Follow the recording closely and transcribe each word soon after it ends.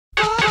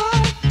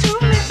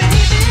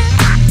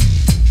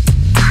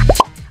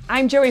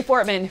I'm Joey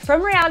Fortman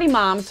from Reality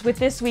Moms with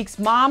this week's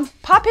Mom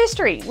Pop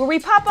History, where we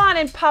pop on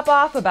and pop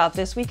off about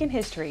this week in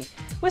history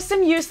with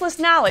some useless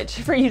knowledge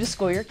for you to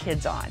school your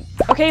kids on.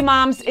 Okay,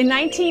 moms, in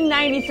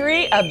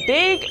 1993, a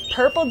big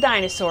purple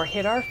dinosaur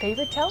hit our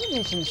favorite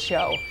television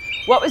show.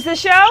 What was the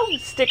show?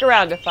 Stick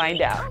around to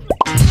find out.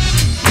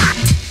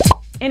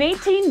 In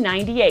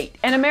 1898,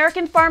 an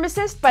American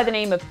pharmacist by the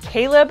name of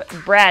Caleb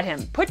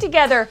Bradham put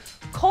together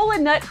kola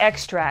nut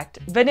extract,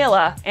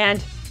 vanilla,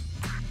 and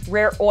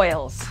rare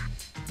oils.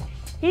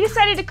 He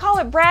decided to call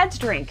it Brad's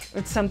drink.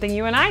 It's something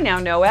you and I now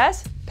know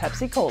as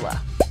Pepsi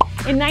Cola.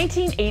 In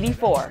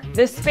 1984,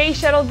 the Space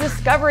Shuttle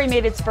Discovery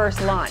made its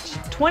first launch.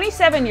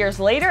 27 years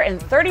later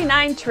and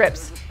 39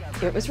 trips,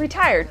 it was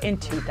retired in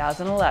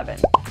 2011.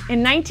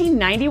 In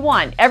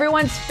 1991,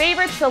 everyone's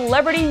favorite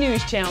celebrity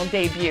news channel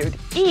debuted,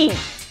 E!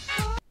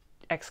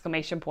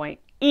 Exclamation point,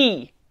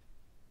 E!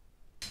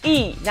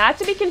 E, not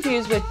to be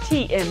confused with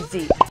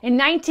TMZ. In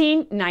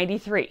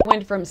 1993,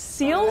 went from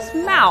Seal's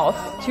mouth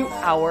to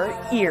our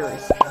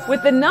ears.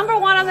 With the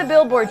 #1 on the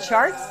Billboard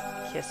Charts,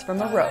 Kiss from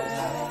a Rose.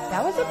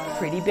 That was a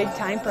pretty big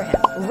time for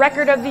him.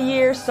 Record of the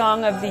Year,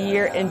 Song of the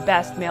Year, and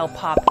Best Male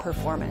Pop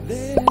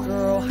Performance.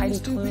 Girl, Heidi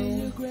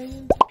Klum.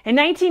 In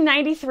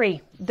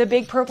 1993, the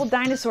big purple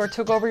dinosaur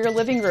took over your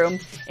living room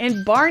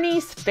in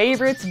Barney's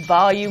Favorites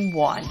Volume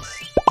 1.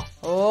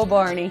 Oh,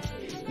 Barney.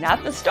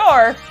 Not the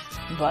store,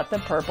 but the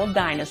purple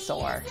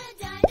dinosaur.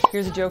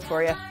 Here's a joke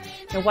for you.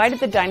 Now, why did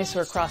the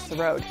dinosaur cross the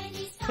road?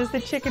 Because the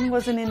chicken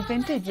wasn't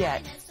invented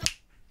yet.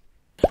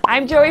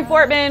 I'm Joey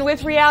Fortman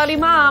with Reality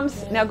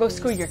Moms. Now go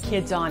school your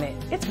kids on it.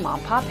 It's Mom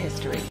Pop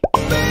History.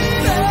 Baby,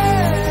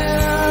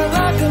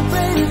 like a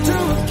baby to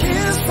a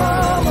kiss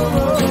from a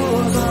rose.